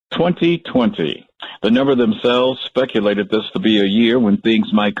2020. The number themselves speculated this to be a year when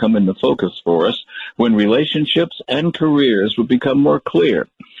things might come into focus for us, when relationships and careers would become more clear.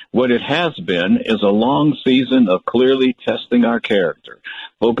 What it has been is a long season of clearly testing our character,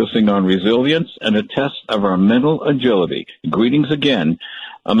 focusing on resilience and a test of our mental agility. Greetings again,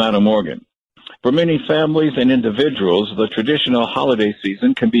 Amanda Morgan. For many families and individuals, the traditional holiday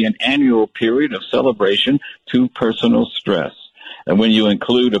season can be an annual period of celebration to personal stress. And when you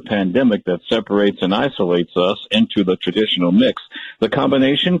include a pandemic that separates and isolates us into the traditional mix, the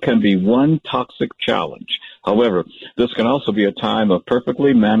combination can be one toxic challenge. However, this can also be a time of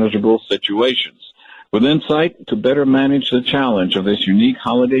perfectly manageable situations. With insight to better manage the challenge of this unique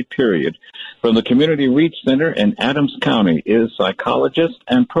holiday period, from the Community Reach Center in Adams County is psychologist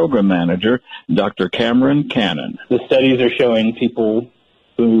and program manager Dr. Cameron Cannon. The studies are showing people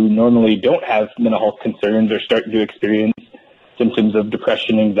who normally don't have mental health concerns are starting to experience symptoms of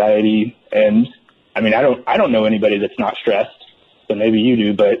depression, anxiety, and I mean, I don't know anybody that's not stressed, so maybe you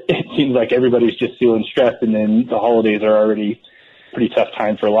do, but it seems like everybody's just feeling stressed, and then the holidays are already a pretty tough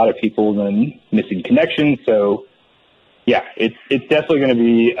time for a lot of people, and then missing connection. So, yeah, it's definitely going to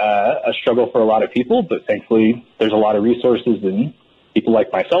be a struggle for a lot of people, but thankfully there's a lot of resources and people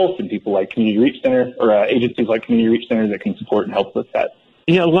like myself and people like Community Reach Center or agencies like Community Reach Center that can support and help with that.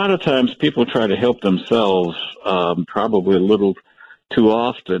 Yeah, a lot of times people try to help themselves, probably a little too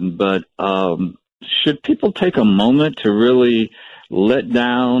often, but should people take a moment to really let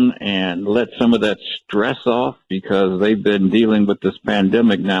down and let some of that stress off because they've been dealing with this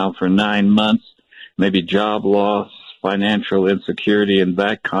pandemic now for 9 months, maybe job loss, financial insecurity, and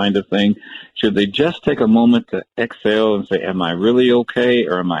that kind of thing? Should they just take a moment to exhale and say, am I really okay,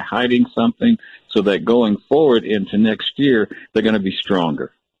 or am I hiding something, so that going forward into next year, they're going to be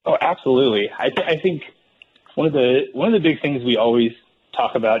stronger? Oh, absolutely. I think one of the big things we always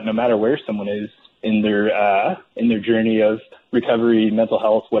talk about, no matter where someone is in their journey of recovery, mental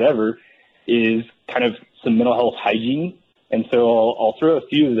health, whatever, is kind of some mental health hygiene. And so I'll throw a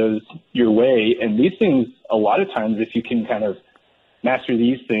few of those your way. And these things, a lot of times, if you can kind of master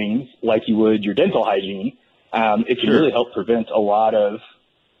these things like you would your dental hygiene, it can really help prevent a lot of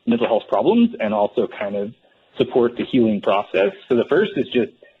mental health problems and also kind of support the healing process. So the first is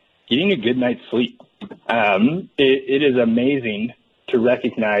just getting a good night's sleep. It is amazing to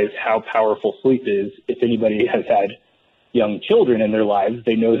recognize how powerful sleep is. If anybody has had young children in their lives,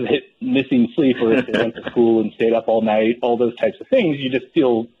 they know that missing sleep, or if they went to school and stayed up all night, all those types of things, you just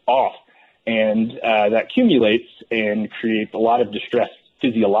feel off. And that accumulates and creates a lot of distress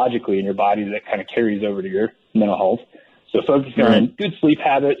physiologically in your body that kind of carries over to your mental health. So focusing on good sleep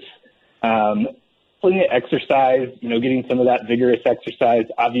habits, plenty of exercise, getting some of that vigorous exercise.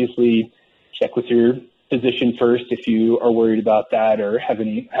 Obviously, check with your physician first if you are worried about that or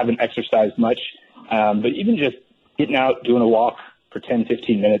haven't exercised much. But even just getting out, doing a walk for 10,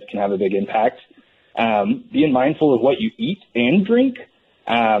 15 minutes can have a big impact. Being mindful of what you eat and drink.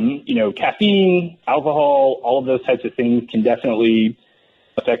 Caffeine, alcohol, all of those types of things can definitely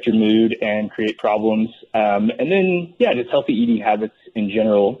affect your mood and create problems. And then, just healthy eating habits in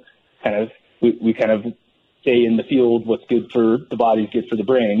general. We kind of say in the field, what's good for the body is good for the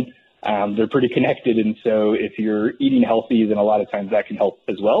brain. They're pretty connected. And so if you're eating healthy, then a lot of times that can help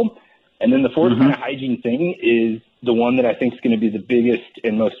as well. And then the fourth kind of hygiene thing is the one that I think is going to be the biggest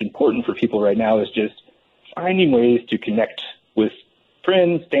and most important for people right now, is just finding ways to connect with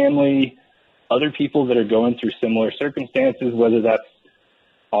friends, family, other people that are going through similar circumstances, whether that's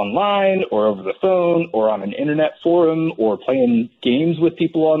online or over the phone or on an internet forum or playing games with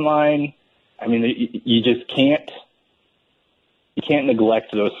people online. I mean, you just can't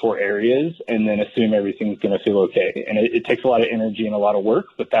neglect those four areas and then assume everything's going to feel okay. And it takes a lot of energy and a lot of work,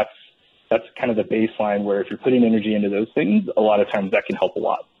 but that's kind of the baseline where if you're putting energy into those things, a lot of times that can help a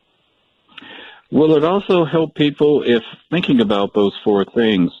lot. Will it also help people, if thinking about those four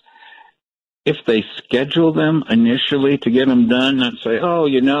things, if they schedule them initially to get them done, not say,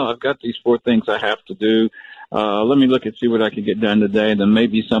 I've got these four things I have to do. Let me look and see what I can get done today. Then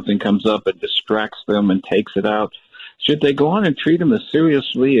maybe something comes up and distracts them and takes it out. Should they go on and treat them as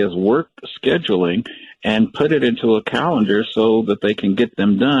seriously as work scheduling and put it into a calendar so that they can get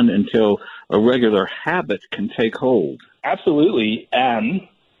them done until a regular habit can take hold? Absolutely. A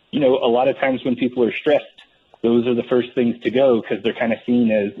lot of times when people are stressed, those are the first things to go because they're kind of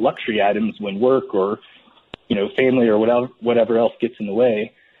seen as luxury items when work or, family or whatever else gets in the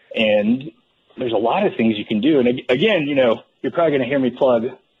way. And there's a lot of things you can do. And again, you're probably going to hear me plug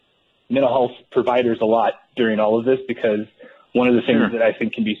mental health providers a lot during all of this, because one of the things that I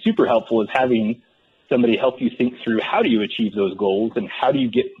think can be super helpful is having somebody help you think through how do you achieve those goals and how do you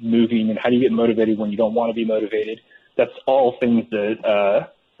get moving and how do you get motivated when you don't want to be motivated. That's all things that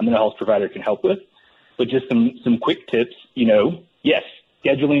a mental health provider can help with. But just some quick tips, yes,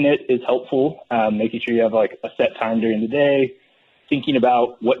 scheduling it is helpful, making sure you have like a set time during the day, thinking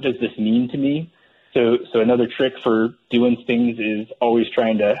about what does this mean to me. So another trick for doing things is always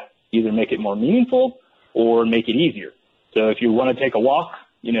trying to either make it more meaningful or make it easier. So if you want to take a walk,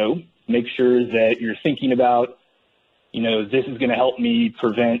 make sure that you're thinking about, this is going to help me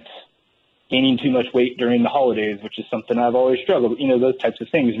prevent gaining too much weight during the holidays, which is something I've always struggled with. Those types of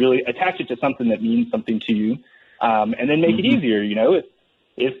things. Really attach it to something that means something to you, and then make it easier.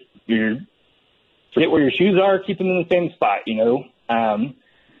 If you're forget where your shoes are, keep them in the same spot. And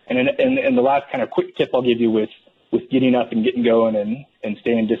the last kind of quick tip I'll give you with getting up and getting going and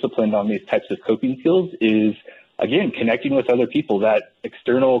staying disciplined on these types of coping skills is, again, connecting with other people. That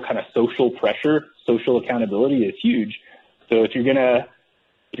external kind of social pressure, social accountability is huge. So if you're gonna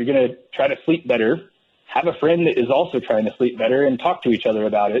try to sleep better, have a friend that is also trying to sleep better and talk to each other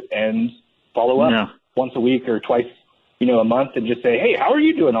about it and follow up once a week or twice, a month and just say, hey, how are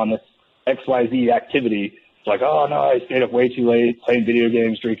you doing on this XYZ activity? It's like, oh, no, I stayed up way too late playing video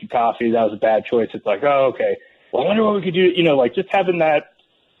games, drinking coffee. That was a bad choice. It's like, oh, okay. Well, I wonder what we could do. Just having that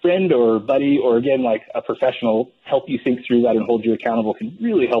friend or buddy or, again, like a professional help you think through that and hold you accountable can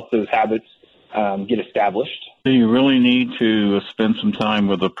really help those habits get established. You really need to spend some time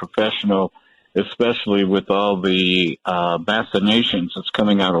with a professional, especially with all the vaccinations that's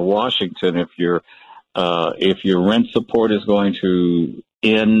coming out of Washington. If your rent support is going to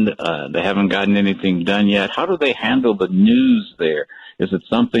end, they haven't gotten anything done yet. How do they handle the news there? Is it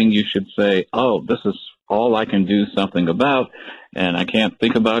something you should say, oh, this is all I can do something about, and I can't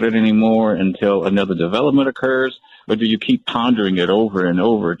think about it anymore until another development occurs? Or do you keep pondering it over and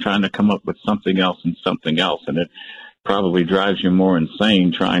over, trying to come up with something else and something else? And it probably drives you more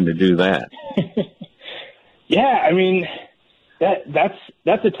insane trying to do that. Yeah, I mean,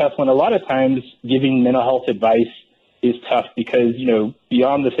 that's a tough one. A lot of times giving mental health advice is tough because,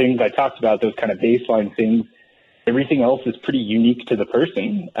 beyond the things I talked about, those kind of baseline things, everything else is pretty unique to the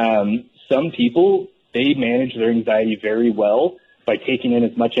person. Some people, they manage their anxiety very well by taking in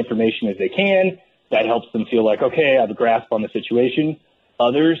as much information as they can. That helps them feel like, okay, I have a grasp on the situation.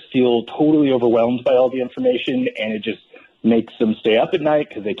 Others feel totally overwhelmed by all the information, and it just makes them stay up at night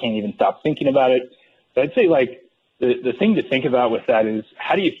because they can't even stop thinking about it. So I'd say, the thing to think about with that is,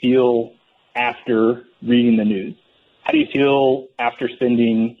 how do you feel after reading the news? How do you feel after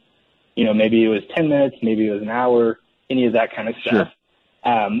spending, maybe it was 10 minutes, maybe it was an hour, any of that kind of stuff?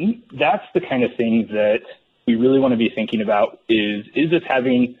 Sure. That's the kind of thing that we really want to be thinking about is this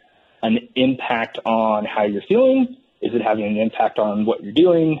having an impact on how you're feeling? Is it having an impact on what you're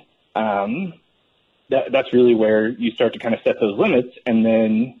doing? That's really where you start to kind of set those limits and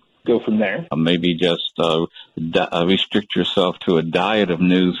then go from there. Maybe just restrict yourself to a diet of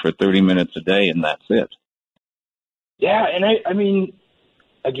news for 30 minutes a day, and that's it. Yeah, and I mean,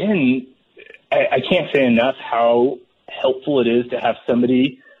 again, I can't say enough how helpful it is to have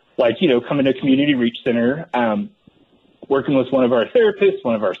somebody come into a community reach center, working with one of our therapists,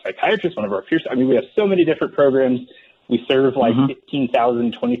 one of our psychiatrists, one of our peers. I mean, we have so many different programs. We serve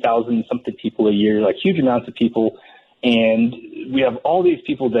 15,000, 20,000 something people a year, huge amounts of people. And we have all these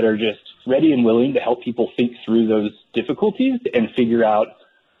people that are just ready and willing to help people think through those difficulties and figure out,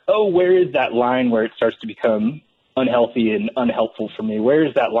 where is that line where it starts to become unhealthy and unhelpful for me? Where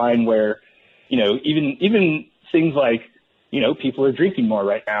is that line where, even things like, people are drinking more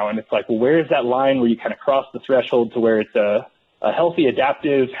right now. And it's like, well, where is that line where you kind of cross the threshold to where it's a healthy,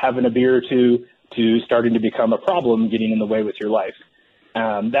 adaptive, having a beer or two, to starting to become a problem getting in the way with your life?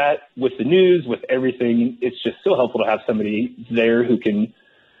 That with the news, with everything, it's just so helpful to have somebody there who can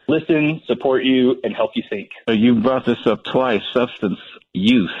listen, support you, and help you think. You brought this up twice, substance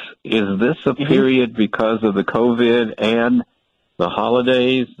use. Is this a period because of the COVID and the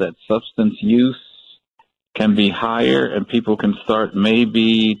holidays that substance use can be higher and people can start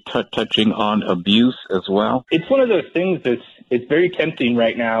maybe touching on abuse as well? It's one of those things it's very tempting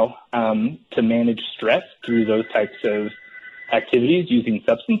right now to manage stress through those types of activities using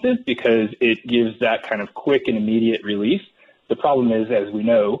substances because it gives that kind of quick and immediate relief. The problem is, as we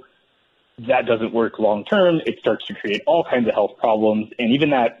know, that doesn't work long term. It starts to create all kinds of health problems. And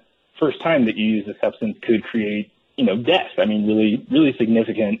even that first time that you use a substance could create, death. I mean, really, really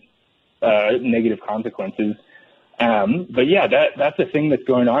significant negative consequences. But yeah, that's a thing that's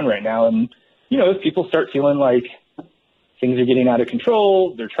going on right now. And, if people start feeling like things are getting out of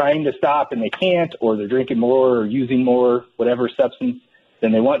control, they're trying to stop and they can't, or they're drinking more or using more, whatever substance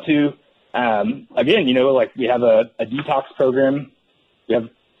than they want to, Again, like we have a detox program, we have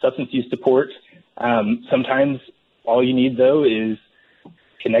substance use support. Sometimes all you need, though, is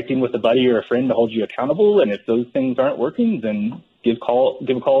connecting with a buddy or a friend to hold you accountable. And if those things aren't working, then give a call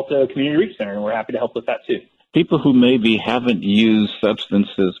to a community reach center, and we're happy to help with that too. People who maybe haven't used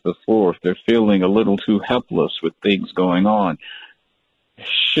substances before, if they're feeling a little too helpless with things going on,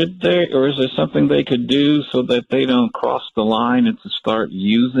 should they, or is there something they could do so that they don't cross the line and to start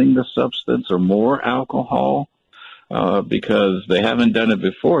using the substance or more alcohol? Because they haven't done it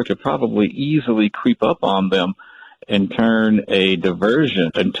before, it could probably easily creep up on them and turn a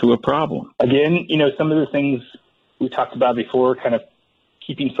diversion into a problem. Again, some of the things we talked about before, kind of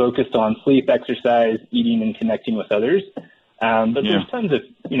keeping focused on sleep, exercise, eating, and connecting with others. But there's tons of,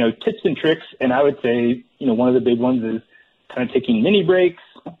 tips and tricks. And I would say, one of the big ones is kind of taking mini breaks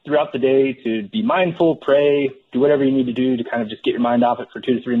throughout the day to be mindful, pray, do whatever you need to do to kind of just get your mind off it for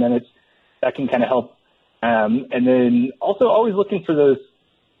 2 to 3 minutes. That can kind of help. And then also always looking for those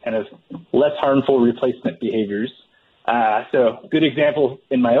kind of less harmful replacement behaviors. So a good example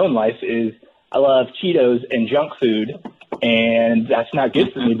in my own life is I love Cheetos and junk food, and that's not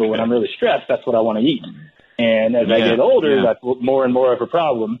good for me, but when I'm really stressed, that's what I want to eat. And as I get older, that's more and more of a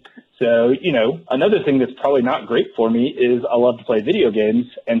problem. So, another thing that's probably not great for me is I love to play video games.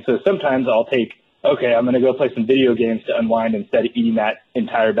 And so sometimes I'll I'm going to go play some video games to unwind instead of eating that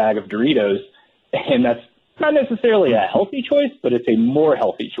entire bag of Doritos. And that's not necessarily a healthy choice, but it's a more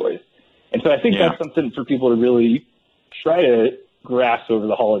healthy choice. And so I think that's something for people to really try to grasp over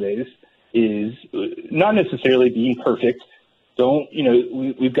the holidays is not necessarily being perfect.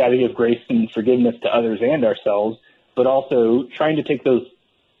 We've got to give grace and forgiveness to others and ourselves, but also trying to take those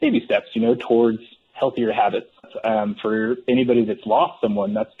baby steps, towards healthier habits. For anybody that's lost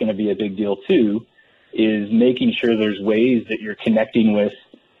someone, that's going to be a big deal too, is making sure there's ways that you're connecting with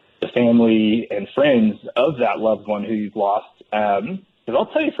the family and friends of that loved one who you've lost. Because I'll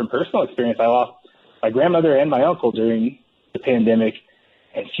tell you from personal experience, I lost my grandmother and my uncle during the pandemic,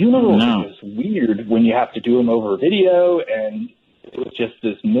 and funerals is weird when you have to do them over video, and it was just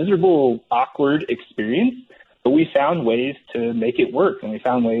this miserable, awkward experience. But we found ways to make it work, and we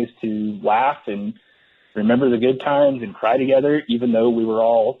found ways to laugh and remember the good times and cry together, even though we were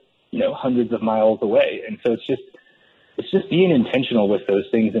all, hundreds of miles away. And so it's just being intentional with those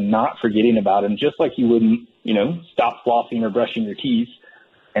things and not forgetting about them, just like you wouldn't, stop flossing or brushing your teeth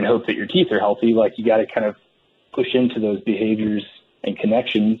and hope that your teeth are healthy. Like you got to kind of push into those behaviors and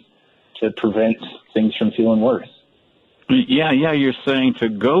connections to prevent things from feeling worse. Yeah, you're saying to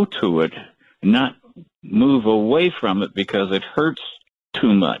go to it, not move away from it because it hurts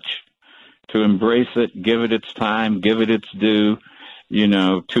too much. To embrace it, give it its time, give it its due,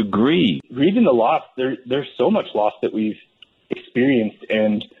 to grieve. Grieving the loss, there's so much loss that we've experienced,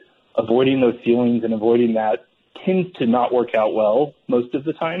 and avoiding those feelings and avoiding that tends to not work out well most of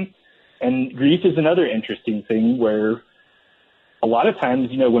the time. And grief is another interesting thing where a lot of times,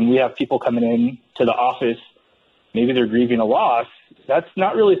 when we have people coming in to the office, maybe they're grieving a loss, that's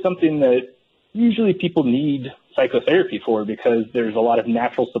not really something that usually people need psychotherapy for because there's a lot of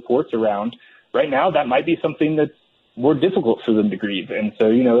natural supports around. Right now, that might be something that's more difficult for them to grieve. And so,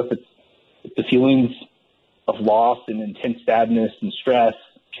 if the feelings of loss and intense sadness and stress,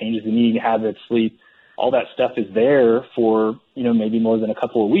 changes in eating habits, sleep, all that stuff is there for, maybe more than a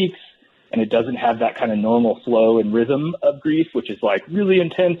couple of weeks. And it doesn't have that kind of normal flow and rhythm of grief, which is like really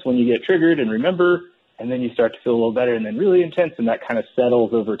intense when you get triggered and remember, and then you start to feel a little better, and then really intense, and that kind of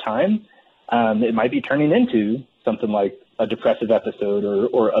settles over time. It might be turning into something like a depressive episode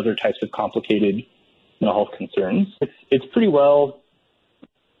or other types of complicated mental health concerns. It's pretty well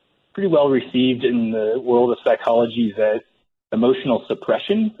received in the world of psychology that emotional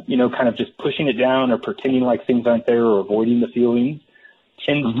suppression, kind of just pushing it down or pretending like things aren't there or avoiding the feelings,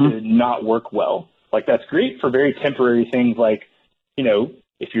 tends to not work well. Like that's great for very temporary things like,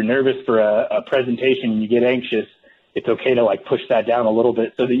 if you're nervous for a presentation and you get anxious, it's okay to like push that down a little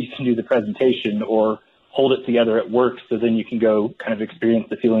bit so that you can do the presentation, or hold it together at work so then you can go kind of experience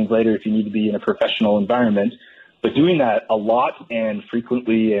the feelings later if you need to be in a professional environment. But doing that a lot and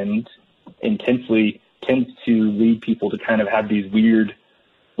frequently and intensely tends to lead people to kind of have these weird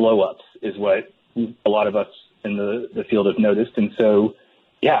blow-ups is what a lot of us in the field have noticed. And so,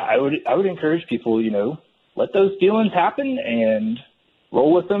 I would encourage people, let those feelings happen and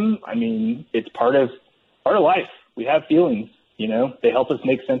roll with them. I mean, it's part of life. We have feelings, they help us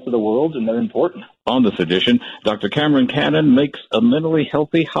make sense of the world, and they're important. On this edition, Dr. Cameron Cannon makes a mentally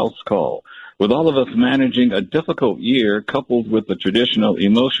healthy house call. With all of us managing a difficult year coupled with the traditional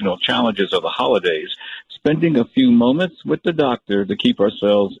emotional challenges of the holidays, spending a few moments with the doctor to keep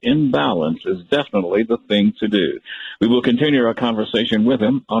ourselves in balance is definitely the thing to do. We will continue our conversation with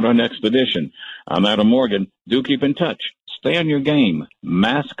him on our next edition. I'm Adam Morgan. Do keep in touch. Stay on your game.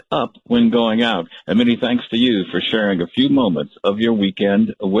 Mask up when going out. And many thanks to you for sharing a few moments of your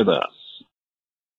weekend with us.